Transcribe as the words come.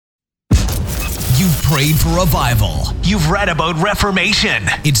prayed for revival. You've read about reformation.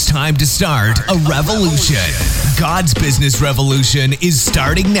 It's time to start a revolution. God's business revolution is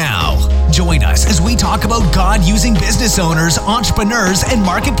starting now. Join us as we talk about God using business owners, entrepreneurs, and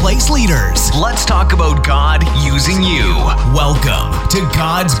marketplace leaders. Let's talk about God using you. Welcome to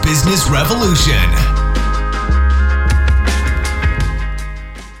God's Business Revolution.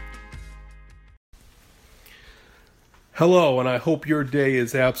 Hello, and I hope your day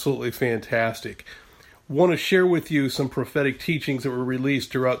is absolutely fantastic. Want to share with you some prophetic teachings that were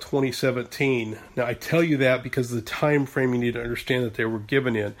released throughout 2017. Now, I tell you that because of the time frame you need to understand that they were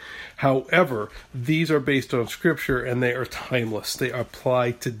given in. However, these are based on Scripture, and they are timeless. They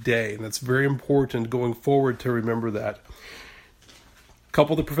apply today, and that's very important going forward to remember that. A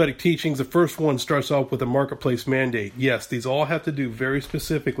couple of the prophetic teachings. The first one starts off with a marketplace mandate. Yes, these all have to do very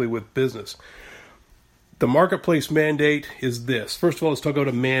specifically with business. The marketplace mandate is this. First of all, let's talk about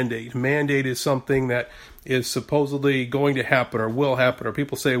a mandate. Mandate is something that is supposedly going to happen or will happen. Or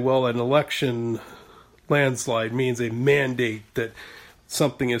people say, well, an election landslide means a mandate that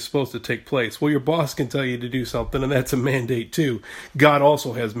something is supposed to take place. Well, your boss can tell you to do something, and that's a mandate too. God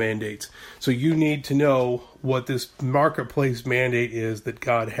also has mandates. So you need to know what this marketplace mandate is that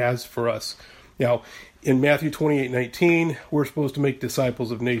God has for us. Now, in Matthew 28:19, we're supposed to make disciples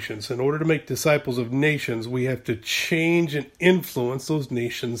of nations. In order to make disciples of nations, we have to change and influence those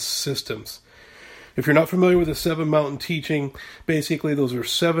nations' systems. If you're not familiar with the Seven Mountain Teaching, basically those are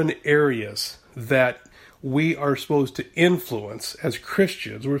 7 areas that we are supposed to influence as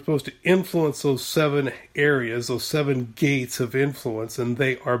Christians. We're supposed to influence those 7 areas, those 7 gates of influence, and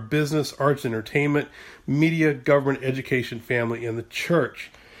they are business, arts, entertainment, media, government, education, family, and the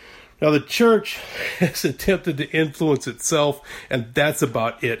church. Now, the church has attempted to influence itself, and that's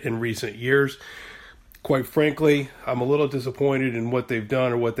about it in recent years. Quite frankly, I'm a little disappointed in what they've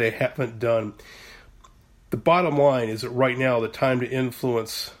done or what they haven't done. The bottom line is that right now, the time to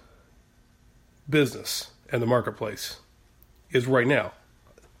influence business and the marketplace is right now.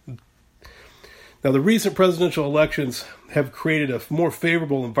 Now, the recent presidential elections have created a more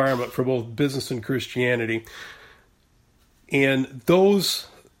favorable environment for both business and Christianity, and those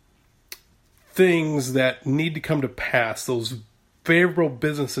things that need to come to pass, those favorable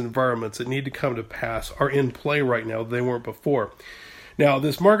business environments that need to come to pass are in play right now. They weren't before. Now,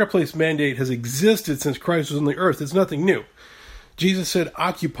 this marketplace mandate has existed since Christ was on the earth. It's nothing new. Jesus said,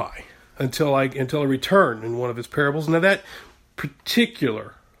 occupy until I return in one of his parables. Now, that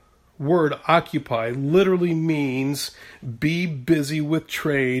particular word, occupy, literally means be busy with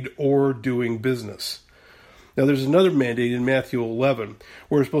trade or doing business. Now, there's another mandate in Matthew 11,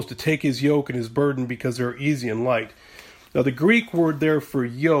 where we're supposed to take his yoke and his burden because they're easy and light. Now, the Greek word there for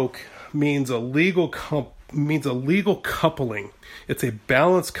yoke means a legal coupling. It's a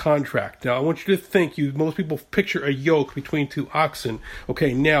balanced contract. Now, I want you to think, most people picture a yoke between 2 oxen.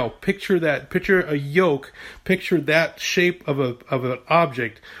 Okay, now picture a yoke, picture that shape of an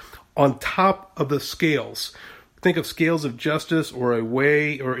object on top of the scales. Think of scales of justice or a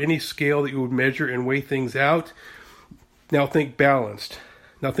weigh or any scale that you would measure and weigh things out. Now think balanced.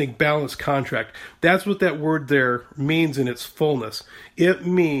 Now think balanced contract. That's what that word there means in its fullness. It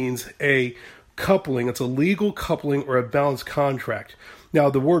means a coupling. It's a legal coupling or a balanced contract.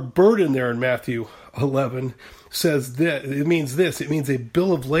 Now the word burden there in Matthew 11 says that it means this. It means a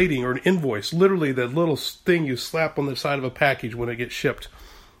bill of lading or an invoice. Literally that little thing you slap on the side of a package when it gets shipped.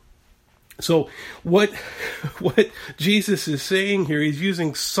 So what Jesus is saying here, he's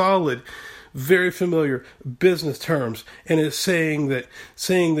using solid, very familiar business terms, and is saying that,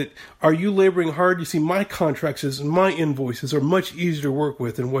 are you laboring hard? You see, my contracts and my invoices are much easier to work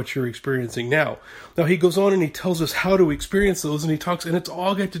with than what you're experiencing now. Now, he goes on and he tells us how to experience those, and and it's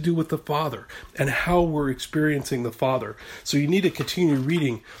all got to do with the Father and how we're experiencing the Father. So you need to continue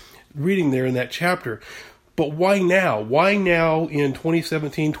reading there in that chapter. But why now? Why now in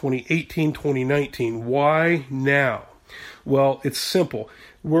 2017, 2018, 2019? Why now? Well, it's simple.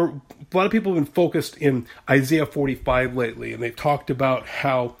 A lot of people have been focused in Isaiah 45 lately, and they've talked about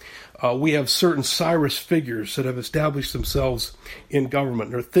how we have certain Cyrus figures that have established themselves in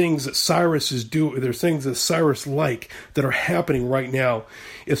government. There are things that Cyrus is doing. There are things that Cyrus that are happening right now,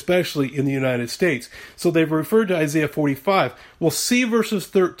 especially in the United States. So they've referred to Isaiah 45. Well, see verses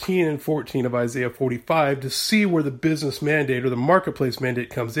 13 and 14 of Isaiah 45 to see where the business mandate or the marketplace mandate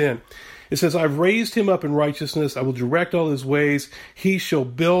comes in. It says, I've raised him up in righteousness. I will direct all his ways. He shall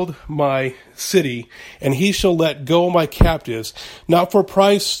build my city, and he shall let go my captives, not for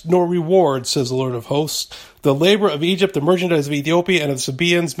price nor reward, says the Lord of hosts. The labor of Egypt, the merchandise of Ethiopia, and of the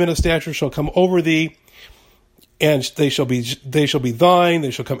Sabaeans, men of stature shall come over thee, and they shall be thine.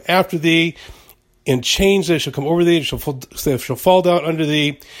 They shall come after thee, In change they shall come over thee, they shall fall down under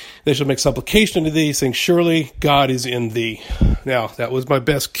thee, they shall make supplication unto thee, saying, surely God is in thee. Now, that was my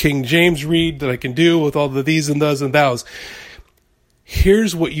best King James read that I can do with all the these and those and thous.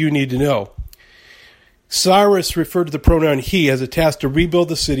 Here's what you need to know. Cyrus referred to the pronoun he as a task to rebuild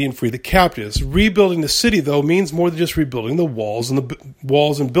the city and free the captives. Rebuilding the city, though, means more than just rebuilding the walls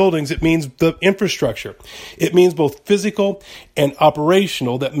and buildings. It means the infrastructure. It means both physical and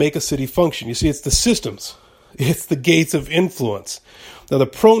operational that make a city function. You see, it's the systems. It's the gates of influence. Now, the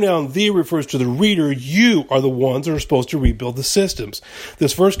pronoun thee refers to the reader. You are the ones that are supposed to rebuild the systems.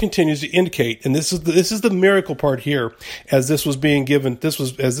 This verse continues to indicate, and this is the miracle part here, as this was being given to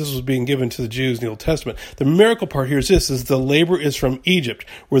the Jews in the Old Testament. The miracle part here is this: is the labor is from Egypt,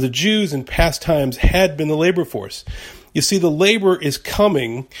 where the Jews in past times had been the labor force. You see, the labor is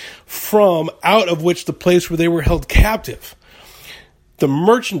coming from out of which the place where they were held captive. The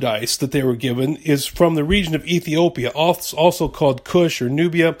merchandise that they were given is from the region of Ethiopia, also called Cush or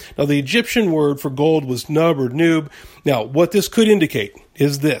Nubia. Now, the Egyptian word for gold was nub or nub. Now, what this could indicate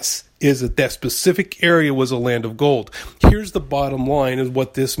is that specific area was a land of gold. Here's the bottom line is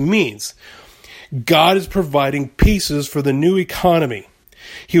what this means. God is providing pieces for the new economy.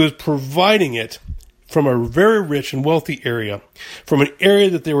 He was providing it from a very rich and wealthy area, from an area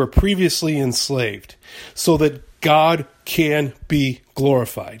that they were previously enslaved, so that God can be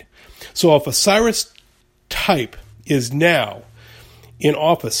glorified. So if Osiris type is now in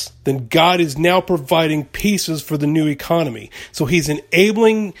office, then God is now providing pieces for the new economy. So he's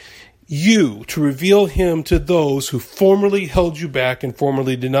enabling you to reveal him to those who formerly held you back and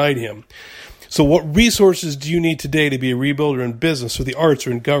formerly denied him. So what resources do you need today to be a rebuilder in business or the arts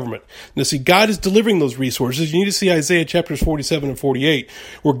or in government? Now see, God is delivering those resources. You need to see Isaiah chapters 47 and 48,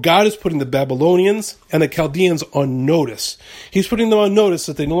 where God is putting the Babylonians and the Chaldeans on notice. He's putting them on notice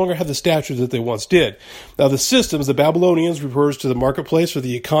that they no longer have the stature that they once did. Now the systems, the Babylonians refers to the marketplace or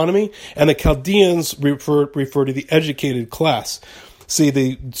the economy, and the Chaldeans refer to the educated class. See,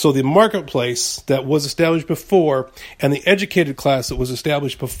 the marketplace that was established before and the educated class that was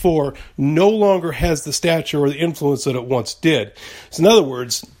established before no longer has the stature or the influence that it once did. So in other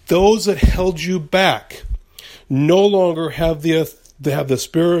words, those that held you back no longer have the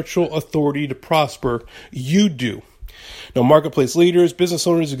spiritual authority to prosper. You do. Now, marketplace leaders, business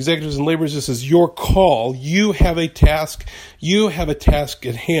owners, executives, and laborers, this is your call. You have a task. You have a task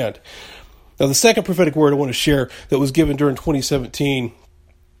at hand. Now, the second prophetic word I want to share that was given during 2017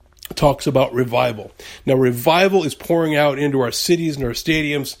 talks about revival. Now, revival is pouring out into our cities and our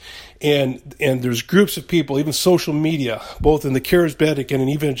stadiums, and there's groups of people, even social media, both in the charismatic and in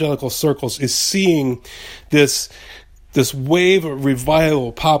evangelical circles, is seeing this wave of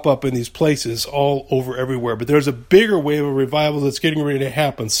revival pop up in these places all over everywhere. But there's a bigger wave of revival that's getting ready to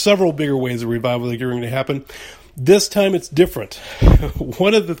happen, several bigger waves of revival that are getting ready to happen. This time it's different.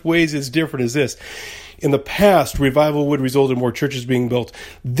 One of the ways it's different is this. In the past, revival would result in more churches being built.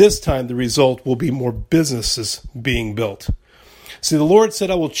 This time, the result will be more businesses being built. See, the Lord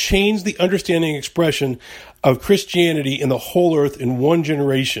said, I will change the understanding expression of Christianity in the whole earth in one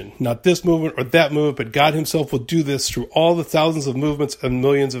generation. Not this movement or that movement, but God himself will do this through all the thousands of movements and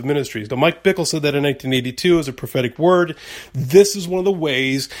millions of ministries. Now, Mike Bickle said that in 1982 as a prophetic word. This is one of the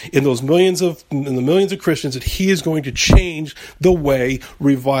ways in the millions of Christians that he is going to change the way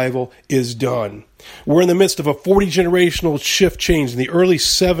revival is done. We're in the midst of a 40-generational shift change in the early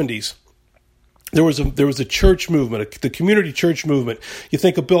 70s. There was a church movement, the community church movement. You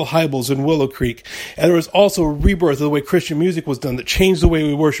think of Bill Hybels in Willow Creek. And there was also a rebirth of the way Christian music was done that changed the way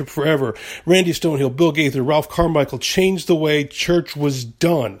we worship forever. Randy Stonehill, Bill Gaither, Ralph Carmichael changed the way church was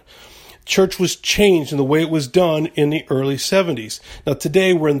done. Church was changed in the way it was done in the early 70s. Now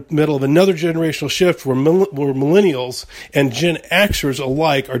today we're in the middle of another generational shift where millennials and Gen Xers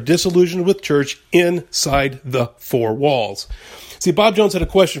alike are disillusioned with church inside the four walls. See, Bob Jones had a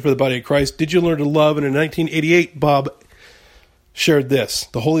question for the body of Christ. Did you learn to love? And in 1988, Bob shared this.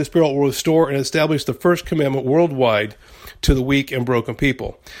 The Holy Spirit will restore and establish the first commandment worldwide to the weak and broken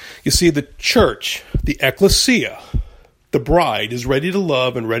people. You see, the church, the ecclesia, the bride, is ready to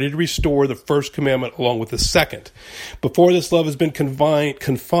love and ready to restore the first commandment along with the second. Before this love has been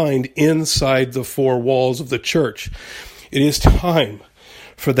confined inside the four walls of the church. It is time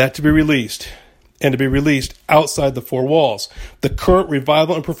for that to be released. And to be released outside the four walls. The current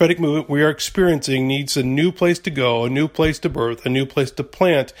revival and prophetic movement we are experiencing needs a new place to go, a new place to birth, a new place to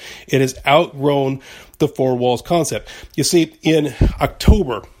plant. It has outgrown the four walls concept. You see, in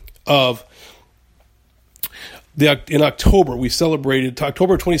October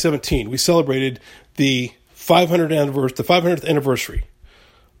 2017, we celebrated the 500th anniversary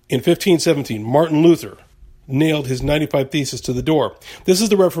In 1517, Martin Luther nailed his 95 Theses to the door. This is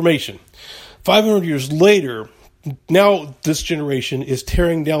the Reformation. 500 years later, now this generation is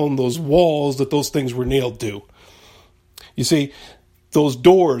tearing down those walls that those things were nailed to. You see, those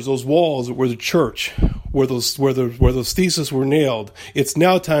doors, those walls that were the church, where those theses were nailed, it's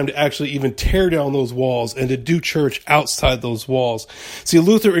now time to actually even tear down those walls and to do church outside those walls. See,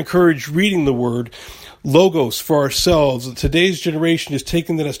 Luther encouraged reading the word, logos, for ourselves. Today's generation is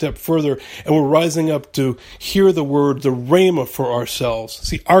taking that a step further, and we're rising up to hear the word, the rhema, for ourselves.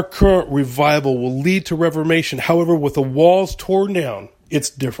 See, our current revival will lead to reformation. However, with the walls torn down, it's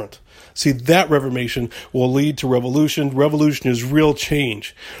different. See, that reformation will lead to revolution. Revolution is real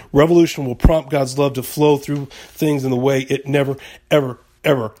change. Revolution will prompt God's love to flow through things in the way it never, ever,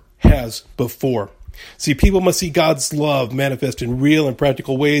 ever has before. See, people must see God's love manifest in real and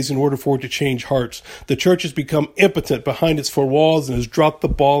practical ways in order for it to change hearts. The church has become impotent behind its four walls and has dropped the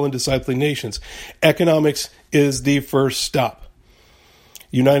ball in discipling nations. Economics is the first stop.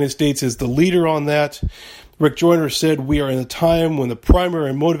 United States is the leader on that. Rick Joyner said, we are in a time when the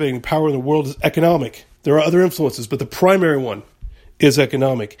primary motivating power in the world is economic. There are other influences, but the primary one is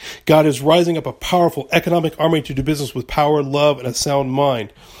economic. God is rising up a powerful economic army to do business with power, love, and a sound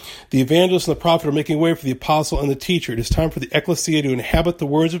mind. The evangelist and the prophet are making way for the apostle and the teacher. It is time for the ecclesia to inhabit the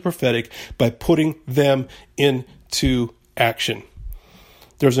words of prophetic by putting them into action.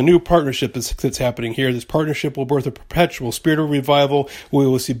 There's a new partnership that's happening here. This partnership will birth a perpetual spirit of revival. We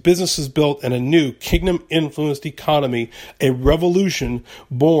will see businesses built and a new kingdom-influenced economy, a revolution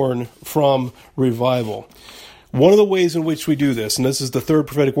born from revival. One of the ways in which we do this, and this is the third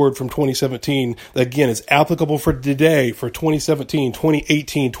prophetic word from 2017, that again is applicable for today, for 2017,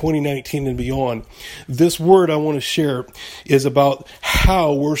 2018, 2019, and beyond. This word I want to share is about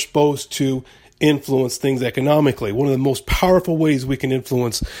how we're supposed to influence things economically. One of the most powerful ways we can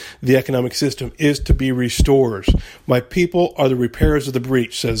influence the economic system is to be restorers. My people are the repairers of the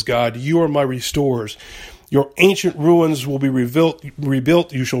breach, says God. You are my restorers. Your ancient ruins will be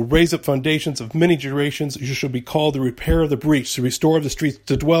rebuilt. You shall raise up foundations of many generations. You shall be called the repairer of the breach, the restorer of the streets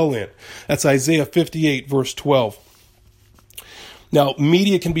to dwell in. That's Isaiah 58, verse 12. Now,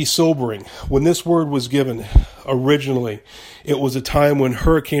 media can be sobering. When this word was given originally, it was a time when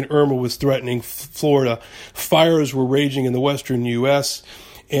Hurricane Irma was threatening Florida. Fires were raging in the western U.S.,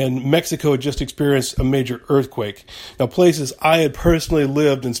 and Mexico had just experienced a major earthquake. Now, places I had personally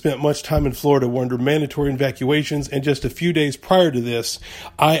lived and spent much time in Florida were under mandatory evacuations, and just a few days prior to this,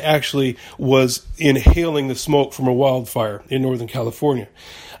 I actually was inhaling the smoke from a wildfire in Northern California.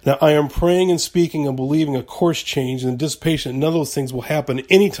 Now, I am praying and speaking and believing a course change and dissipation. None of those things will happen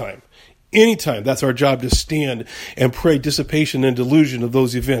anytime. Anytime. That's our job, to stand and pray dissipation and delusion of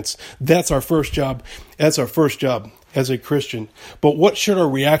those events. That's our first job. That's our first job as a Christian. But what should our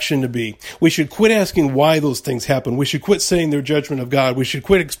reaction to be? We should quit asking why those things happen. We should quit saying they're judgment of God. We should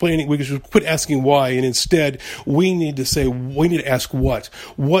quit explaining. We should quit asking why. And instead, we need to ask what.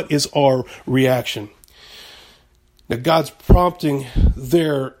 What is our reaction? Now, God's prompting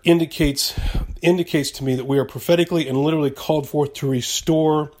there indicates to me that we are prophetically and literally called forth to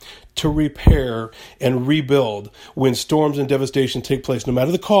restore, to repair, and rebuild when storms and devastation take place. No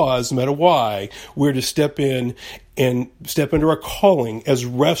matter the cause, no matter why, we're to step in and step into our calling as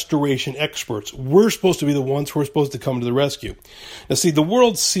restoration experts. We're supposed to be the ones who are supposed to come to the rescue. Now, see, the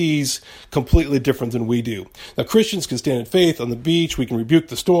world sees completely different than we do. Now, Christians can stand in faith on the beach. We can rebuke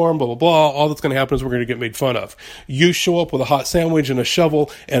the storm, blah, blah, blah. All that's going to happen is we're going to get made fun of. You show up with a hot sandwich and a shovel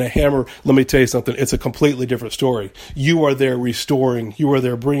and a hammer. Let me tell you something. It's a completely different story. You are there restoring. You are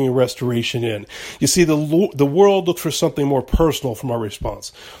there bringing restoration in. You see, the world looked for something more personal from our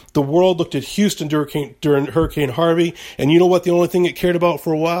response. The world looked at Houston during Hurricane Harvey, and you know what? The only thing it cared about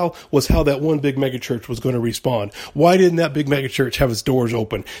for a while was how that one big megachurch was going to respond. Why didn't that big megachurch have its doors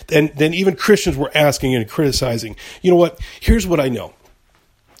open? And then even Christians were asking and criticizing. You know what? Here's what I know.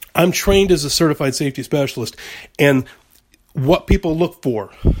 I'm trained as a certified safety specialist, and what people look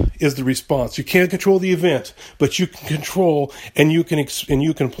for is the response. You can't control the event, but you can control and you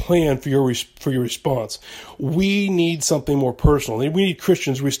can plan for your response. We need something more personal. We need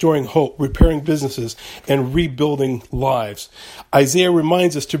Christians restoring hope, repairing businesses, and rebuilding lives. Isaiah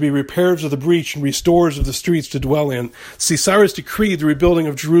reminds us to be repairers of the breach and restorers of the streets to dwell in. See, Cyrus decreed the rebuilding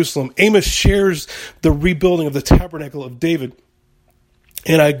of Jerusalem. Amos shares the rebuilding of the tabernacle of David.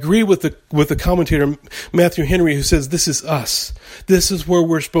 And I agree with the commentator, Matthew Henry, who says this is us. This is where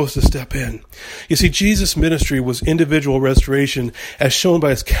we're supposed to step in. You see, Jesus' ministry was individual restoration as shown by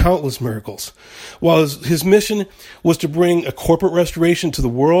his countless miracles. While his mission was to bring a corporate restoration to the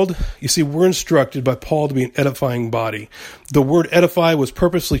world, you see, we're instructed by Paul to be an edifying body. The word edify was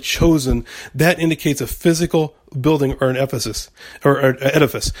purposely chosen. That indicates a physical building or an edifice.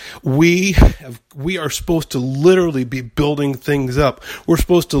 We are supposed to literally be building things up. We're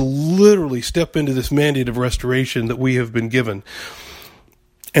supposed to literally step into this mandate of restoration that we have been given.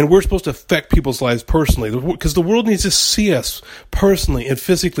 And we're supposed to affect people's lives personally, because the world needs to see us personally and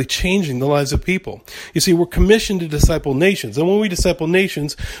physically changing the lives of people. You see, we're commissioned to disciple nations. And when we disciple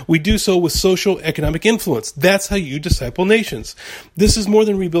nations, we do so with social economic influence. That's how you disciple nations. This is more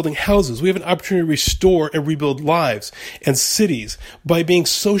than rebuilding houses. We have an opportunity to restore and rebuild lives and cities by being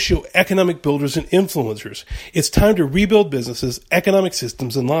socio-economic builders and influencers. It's time to rebuild businesses, economic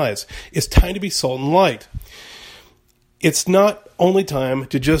systems, and lives. It's time to be salt and light. It's not only time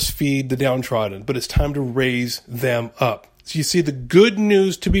to just feed the downtrodden, but it's time to raise them up. So you see, the good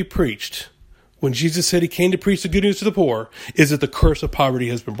news to be preached, when Jesus said he came to preach the good news to the poor, is that the curse of poverty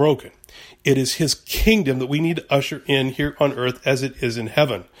has been broken. It is his kingdom that we need to usher in here on earth as it is in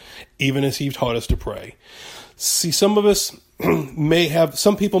heaven, even as he taught us to pray. See, some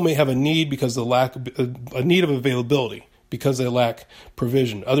people may have a need because of a need of availability, because they lack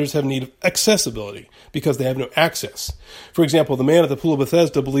provision. Others have need of accessibility because they have no access. For example, the man at the pool of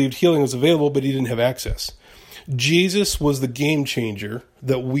Bethesda believed healing was available, but he didn't have access. Jesus was the game changer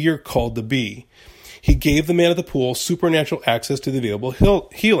that we are called to be. He gave the man at the pool supernatural access to the available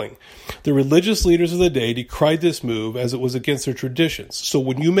healing. The religious leaders of the day decried this move as it was against their traditions. So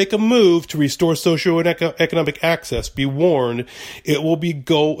when you make a move to restore social and economic access, be warned, it will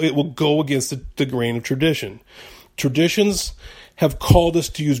go against the grain of tradition. Traditions have called us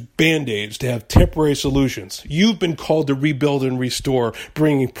to use Band-Aids, to have temporary solutions. You've been called to rebuild and restore,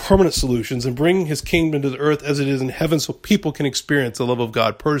 bringing permanent solutions and bringing his kingdom to the earth as it is in heaven so people can experience the love of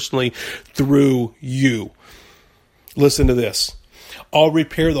God personally through you. Listen to this. I'll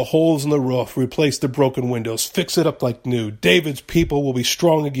repair the holes in the roof, replace the broken windows, fix it up like new. David's people will be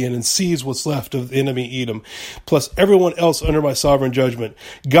strong again and seize what's left of the enemy Edom, plus everyone else under my sovereign judgment.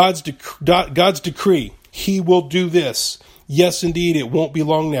 God's decree. He will do this. Yes, indeed, it won't be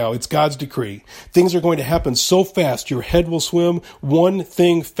long now. It's God's decree. Things are going to happen so fast, your head will swim one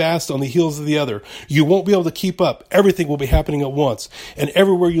thing fast on the heels of the other. You won't be able to keep up. Everything will be happening at once. And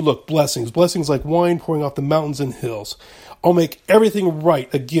everywhere you look, blessings like wine pouring off the mountains and hills. I'll make everything right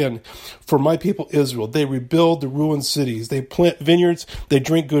again for my people Israel. They rebuild the ruined cities. They plant vineyards. They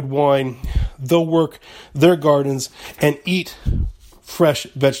drink good wine. They'll work their gardens and eat fresh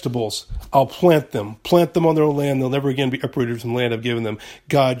vegetables. I'll plant them on their own land. They'll never again be uprooted from the land I've given them.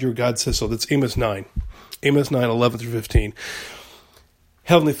 God, your God, says so. That's Amos 9, 11 through 15.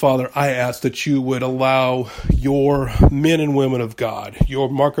 Heavenly Father, I ask that you would allow your men and women of God, your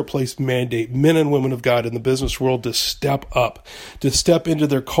marketplace mandate, men and women of God in the business world to step up, to step into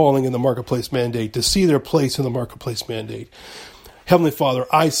their calling in the marketplace mandate, to see their place in the marketplace mandate. Heavenly Father,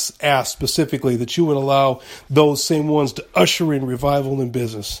 I ask specifically that you would allow those same ones to usher in revival in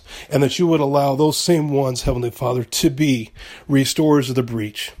business, and that you would allow those same ones, Heavenly Father, to be restorers of the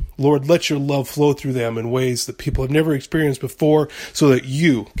breach. Lord, let your love flow through them in ways that people have never experienced before, so that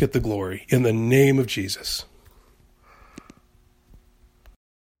you get the glory. In the name of Jesus.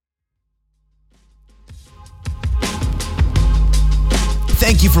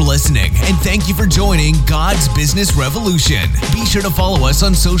 Thank you for listening, and thank you for joining God's Business Revolution. Be sure to follow us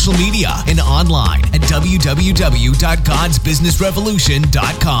on social media and online at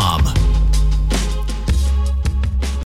www.godsbusinessrevolution.com.